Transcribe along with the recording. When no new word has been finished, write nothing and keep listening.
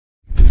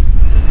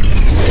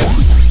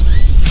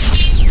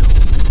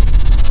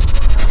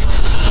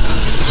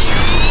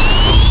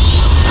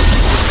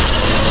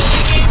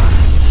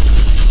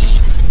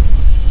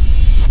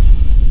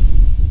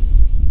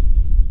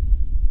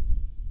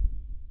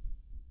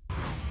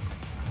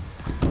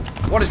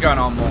What is going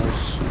on,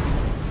 Moles?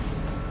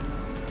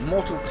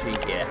 Mortal T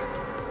here.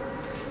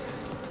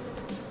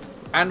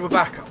 And we're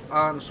back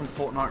on some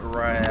Fortnite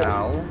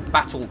Royale.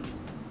 Battle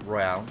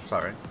Royale,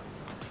 sorry.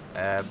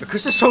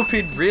 Because there's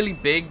something really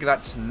big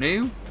that's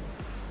new.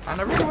 And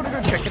I really want to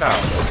go check it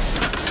out.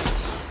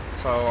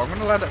 So I'm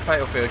going to land at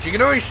Fatal Field. You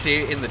can already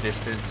see it in the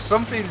distance.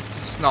 Something's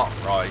just not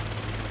right.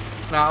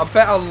 Now, I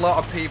bet a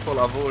lot of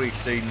people have already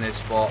seen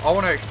this, but I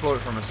want to explore it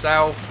for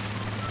myself.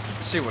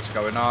 See what's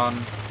going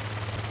on.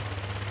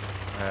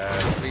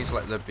 Please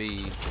let there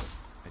be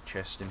a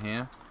chest in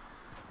here.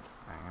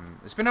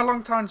 It's been a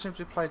long time since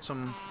we played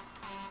some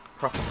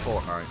proper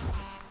Fortnite.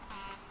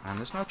 And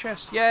there's no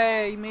chest.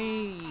 Yay,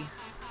 me!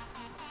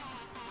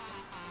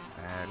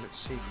 Let's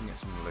see if we can get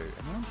some loot.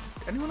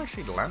 Anyone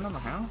actually land on the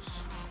house?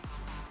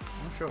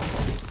 I'm not sure.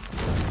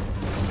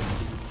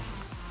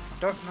 I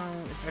don't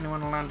know if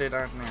anyone landed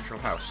at an actual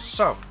house.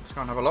 So, let's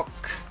go and have a look.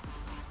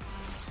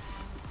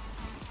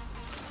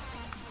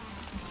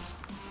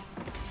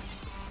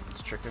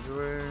 Check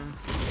everywhere.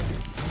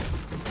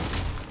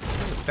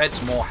 The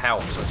bed's more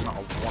health, so it's not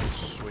a one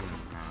swing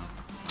now.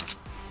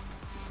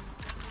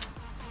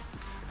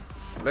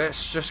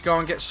 Let's just go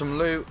and get some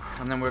loot,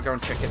 and then we'll go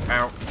and check it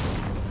out.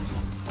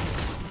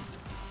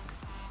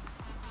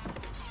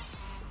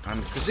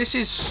 And because this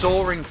is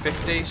soaring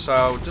 50,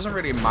 so it doesn't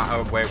really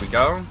matter where we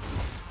go.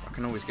 I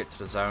can always get to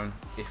the zone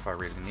if I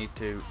really need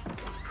to.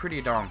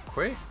 Pretty darn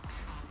quick.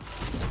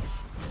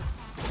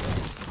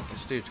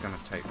 This dude's gonna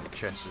take the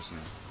chest, isn't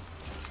he?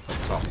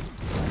 Top.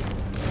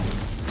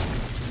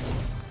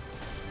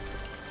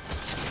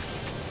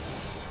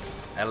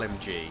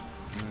 LMG.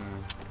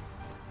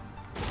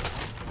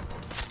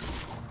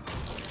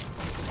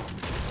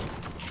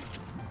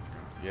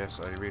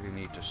 Yes, I really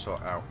need to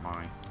sort out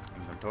my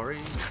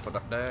inventory. Put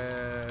that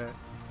there.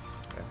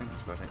 I think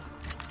that's about it.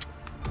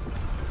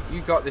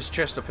 You got this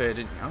chest up here,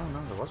 didn't you? Oh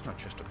no, there was no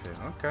chest up here.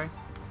 Okay.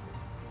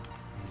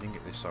 You didn't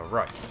get this, so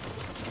right.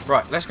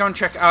 Right, let's go and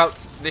check out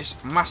this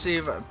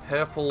massive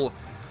purple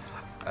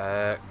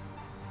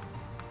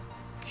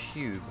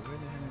cube. Where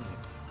the hell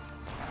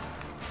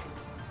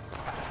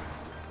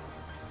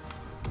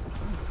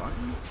is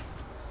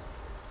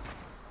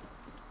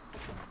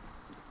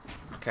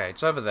it? Okay,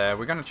 it's over there.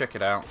 We're gonna check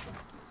it out.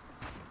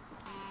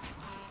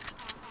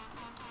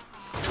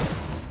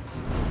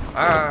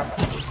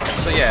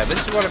 So yeah, this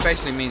is what it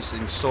basically means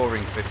in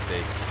soaring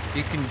 50.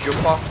 You can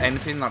jump off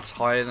anything that's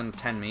higher than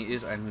 10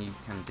 meters, and you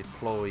can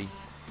deploy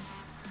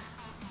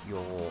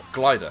your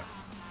glider.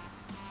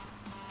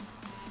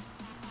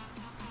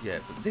 Yeah,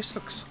 but this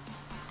looks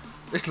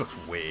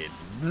weird.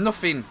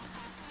 Nothing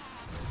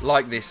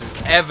like this has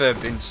ever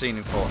been seen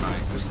in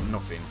Fortnite. There's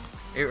nothing.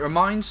 It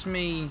reminds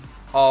me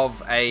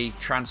of a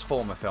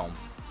Transformer film,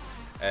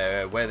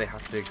 where they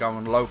have to go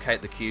and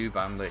locate the cube,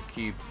 and the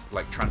cube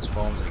like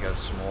transforms and it goes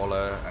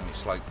smaller, and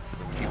it's like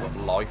the cube of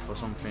life or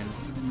something.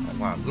 Oh,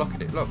 wow, look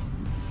at it, look.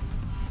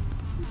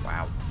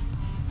 Wow.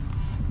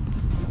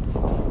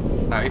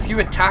 Now, if you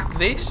attack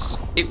this,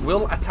 it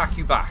will attack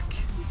you back.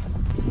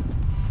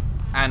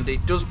 And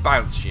it does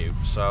bounce you,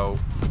 so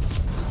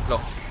look.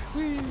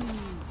 Whee.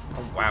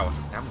 Oh wow, I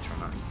took damage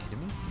from that. Are you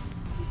kidding me?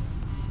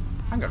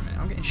 Hang on a minute,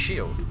 I'm getting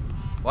shield.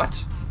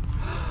 What?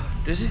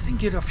 Does this thing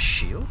give off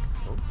shield?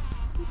 Oh.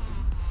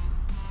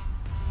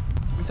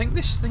 I think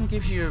this thing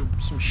gives you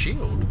some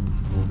shield.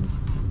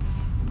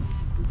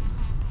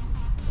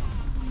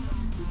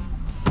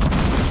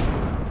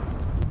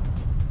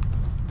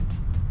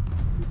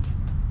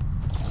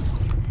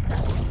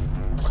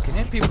 I can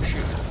hear people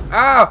shooting.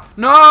 Ah!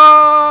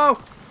 No!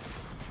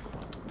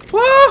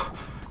 Woo!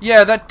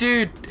 Yeah, that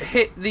dude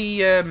hit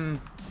the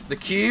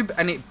cube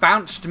and it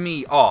bounced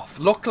me off.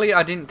 Luckily,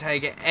 I didn't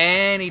take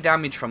any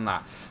damage from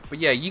that. But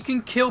yeah, you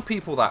can kill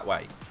people that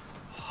way.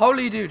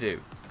 Holy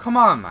doo-doo. Come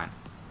on, man.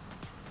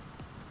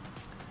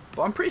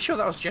 But I'm pretty sure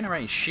that was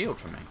generating shield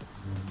for me.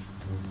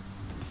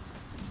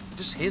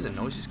 Just hear the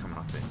noises coming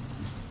off it.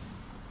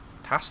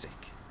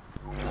 Fantastic.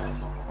 I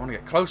want to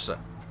get closer.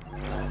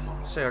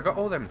 See, I got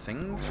all them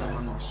things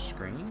on my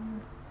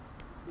screen.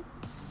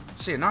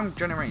 See, now I'm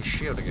generating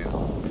shield again.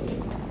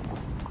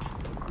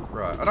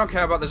 Right, I don't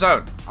care about the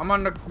zone. I'm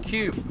on the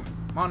cube.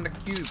 I'm on the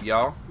cube,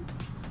 y'all.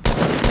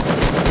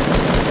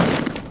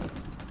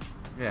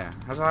 Yeah,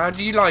 how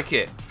do you like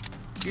it?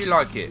 Do you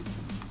like it?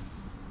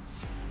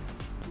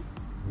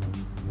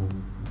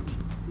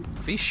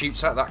 If he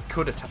shoots at that,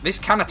 could attack. This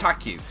can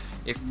attack you.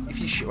 If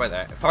you shoot right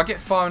there. If I get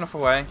far enough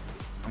away,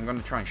 I'm going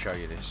to try and show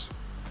you this.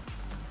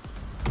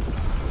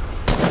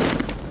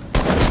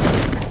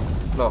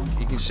 Look,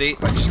 you can see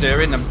it like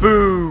stirring, and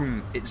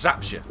boom, it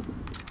zaps you.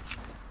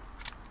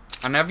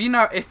 And have you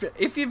know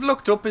if you've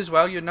looked up as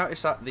well, you'll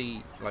notice that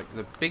the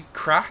big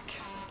crack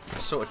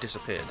has sort of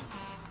disappeared.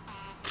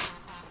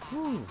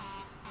 Ooh,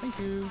 thank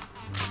you.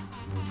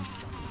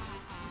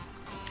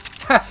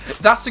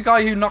 That's the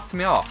guy who knocked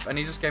me off, and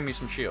he just gave me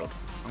some shield.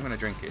 I'm gonna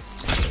drink it.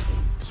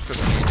 Just because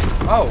I need it.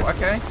 Oh,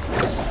 okay.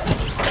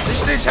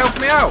 This dude's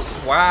helped me out.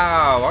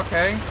 Wow.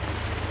 Okay.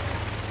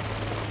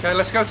 Okay,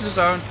 let's go to the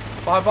zone.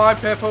 Bye bye,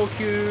 purple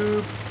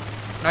cube.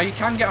 Now you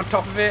can get on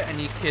top of it and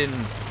you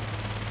can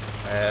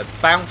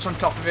bounce on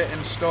top of it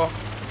and stuff,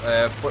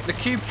 but the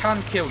cube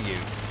can kill you.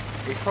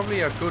 It's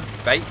probably a good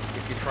bait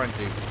if you're trying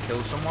to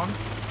kill someone.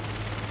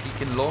 If you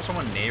can lure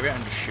someone near it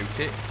and just shoot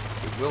it,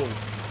 it will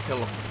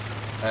kill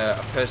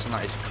a person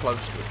that is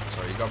close to it.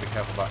 So you gotta be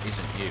careful that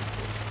isn't you.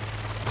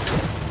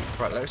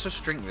 Right, let's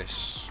just drink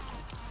this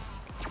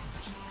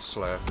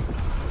slurp.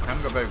 I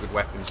haven't got very good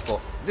weapons,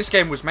 but this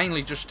game was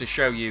mainly just to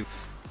show you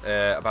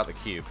about the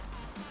cube.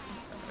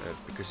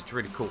 Because it's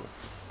really cool.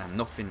 And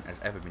nothing has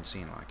ever been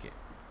seen like it.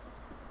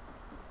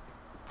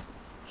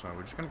 So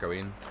we're just going to go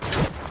in.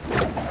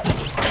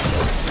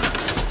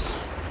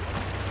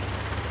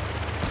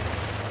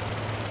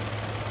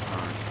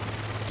 Alright.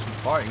 Some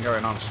fighting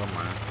going on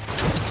somewhere.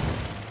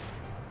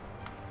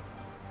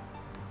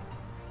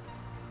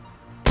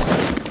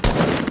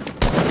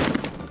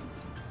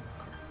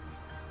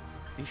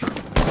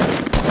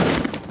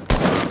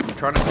 I'm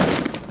trying to...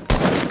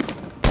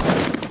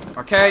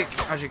 Okay,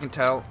 as you can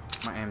tell,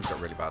 my aim's got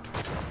really bad.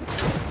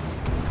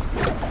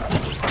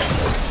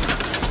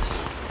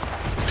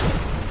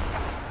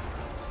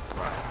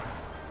 Right.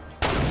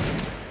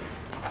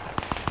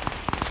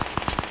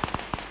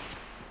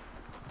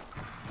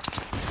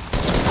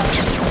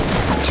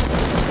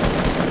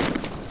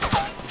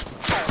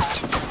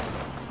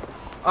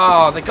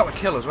 Oh, they got the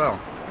kill as well.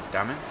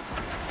 Damn it.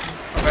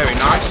 Very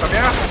nice of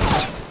ya.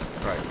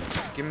 Right,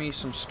 give me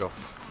some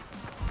stuff.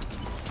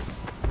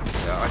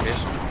 Yeah, I hear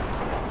something.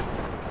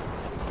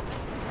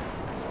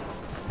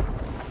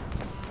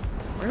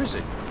 Where is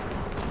he?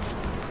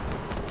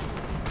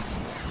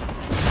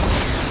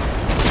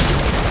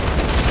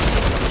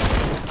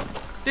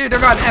 Dude, I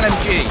got an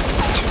LMG.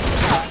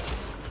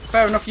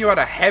 Fair enough, you had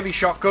a heavy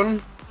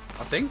shotgun,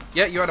 I think.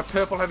 Yeah, you had a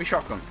purple heavy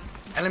shotgun.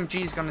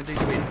 LMG is going to do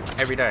you in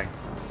every day.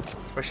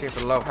 Especially if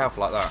you're low health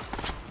like that.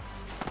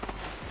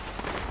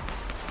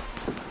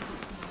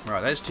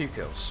 Right, there's 2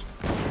 kills.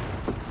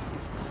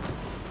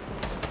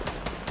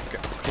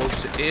 Get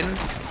closer in.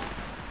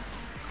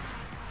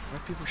 Where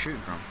are people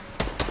shooting from?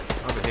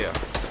 Over here.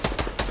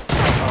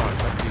 Oh,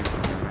 that dude's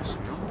gonna mess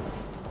me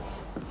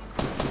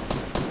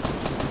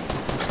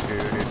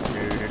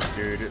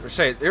up. Let's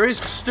say there is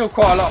still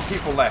quite a lot of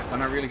people left,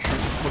 and I really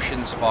shouldn't be pushing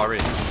this far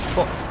in.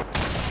 But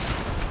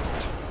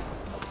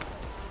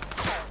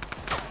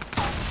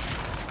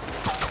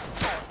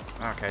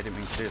okay, I didn't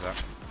mean to do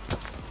that.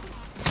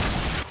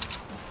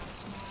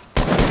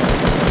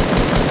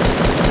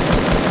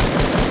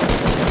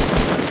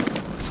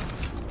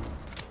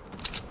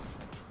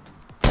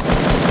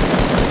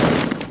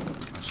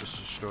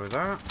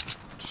 That.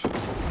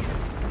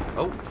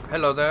 Oh,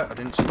 hello there. I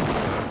didn't see you there.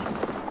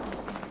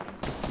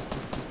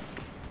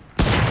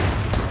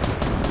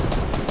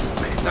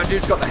 That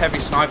dude's got the heavy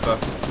sniper.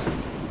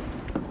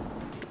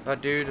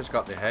 That dude has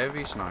got the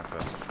heavy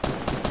sniper.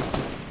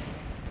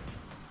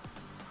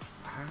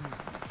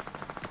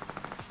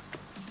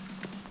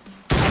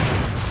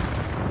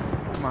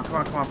 Come on, come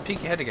on, come on. Peek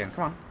your head again.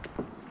 Come on.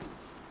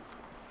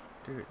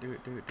 Do it, do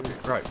it, do it, do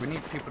it. Right, we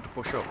need people to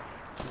push up.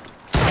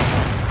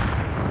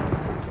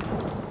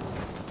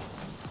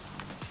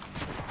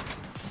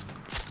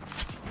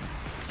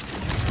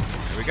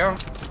 Here we go.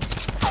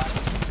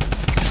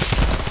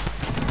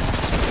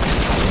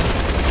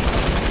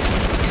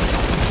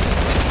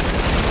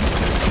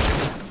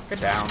 Get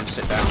down,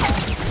 sit down.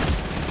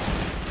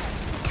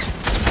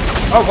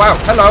 Oh wow,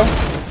 hello.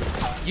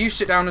 You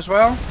sit down as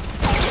well.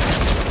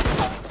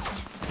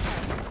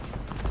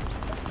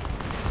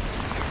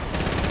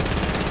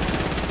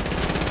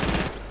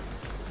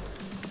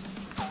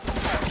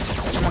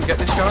 Someone get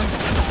this guy.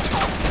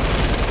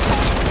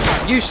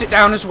 You sit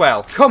down as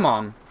well. Come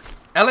on.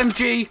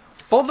 LMG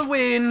for the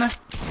win.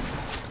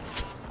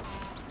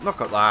 Look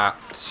at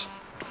that.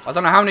 I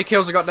don't know how many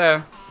kills I got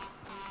there.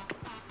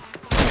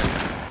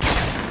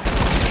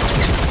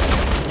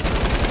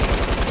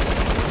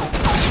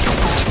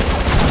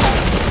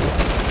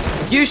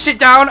 You sit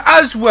down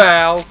as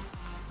well.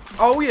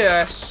 Oh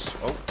yes.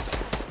 Oh.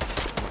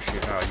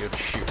 Shoot. Oh, you're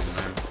shooting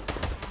then.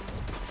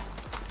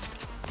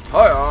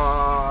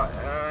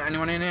 Hi.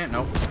 Anyone in here?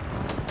 No.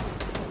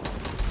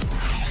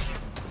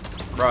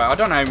 Right. I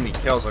don't know how many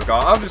kills I've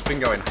got. I've just been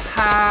going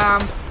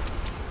ham.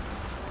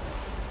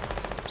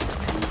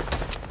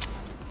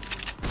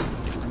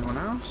 Anyone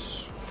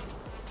else?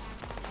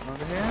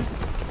 Over here?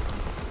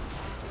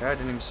 Okay, I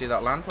didn't even see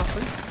that land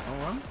properly. Oh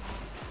well.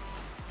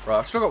 Right,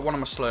 I've still got one of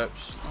my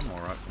slurps. I'm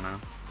alright for now.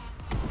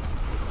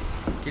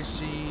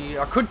 Gizzy.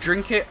 I could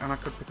drink it and I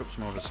could pick up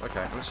some others.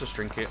 Okay, let's just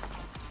drink it.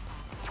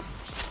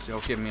 So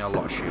it'll give me a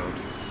lot of shield.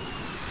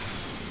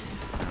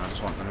 And I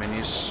just want the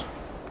minis.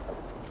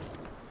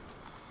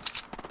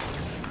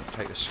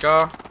 Take the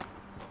scar.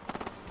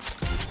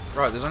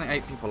 Right, there's only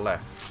 8 people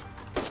left.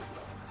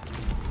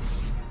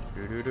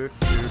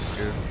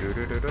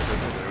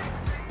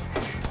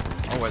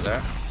 Oh, wait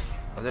there.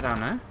 Are they down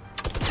there?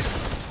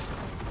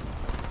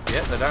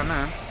 Yeah, they're down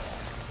there.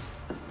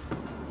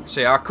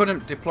 See, I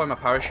couldn't deploy my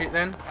parachute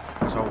then,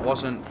 because I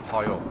wasn't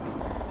high up.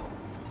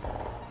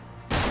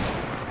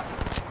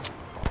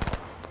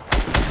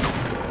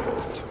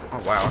 Oh,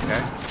 wow,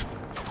 okay.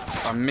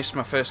 I missed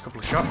my first couple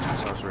of shots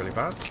because I was really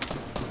bad.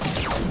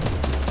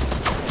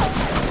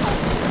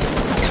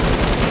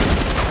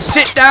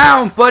 Sit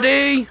down,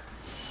 buddy!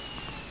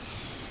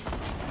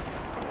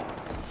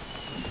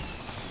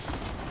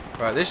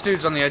 Right, this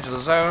dude's on the edge of the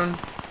zone.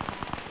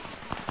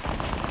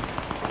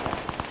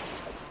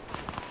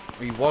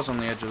 He was on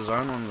the edge of the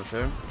zone, one of the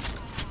two.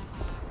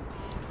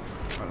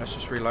 Right, let's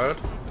just reload.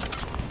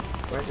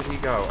 Where did he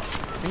go? I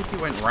think he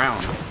went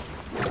round. Did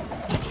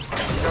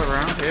he go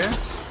around here?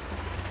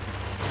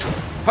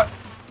 What?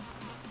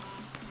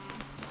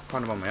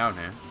 Kind of on my own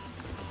here.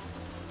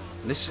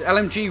 This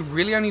LMG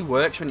really only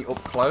works when you're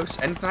up close.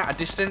 Anything at a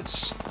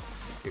distance,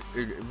 it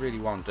really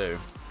won't do.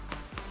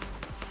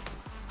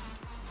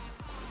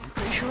 I'm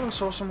pretty sure I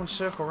saw someone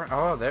circle around.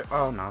 Oh, there.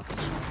 Oh, no.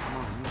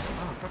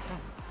 Oh, God.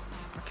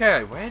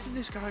 Okay, where did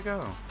this guy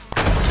go?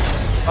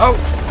 Oh,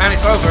 and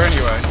it's over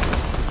anyway.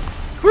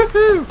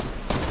 Woohoo!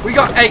 We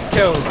got 8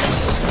 kills.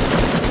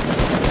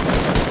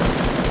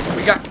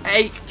 We got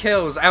 8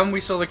 kills and we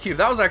saw the cube.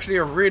 That was actually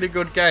a really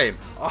good game.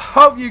 I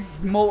hope you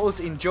mortals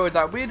enjoyed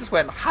that. We just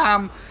went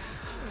ham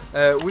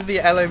with the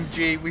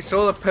LMG. We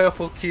saw the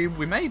purple cube.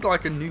 We made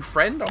like a new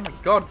friend. Oh my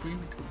god.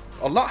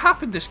 A lot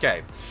happened this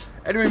game.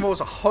 Anyway,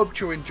 mortals, I hope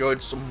you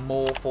enjoyed some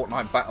more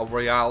Fortnite Battle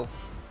Royale.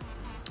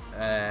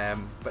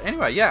 But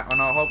anyway, yeah,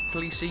 and I'll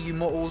hopefully see you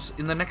mortals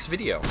in the next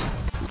video.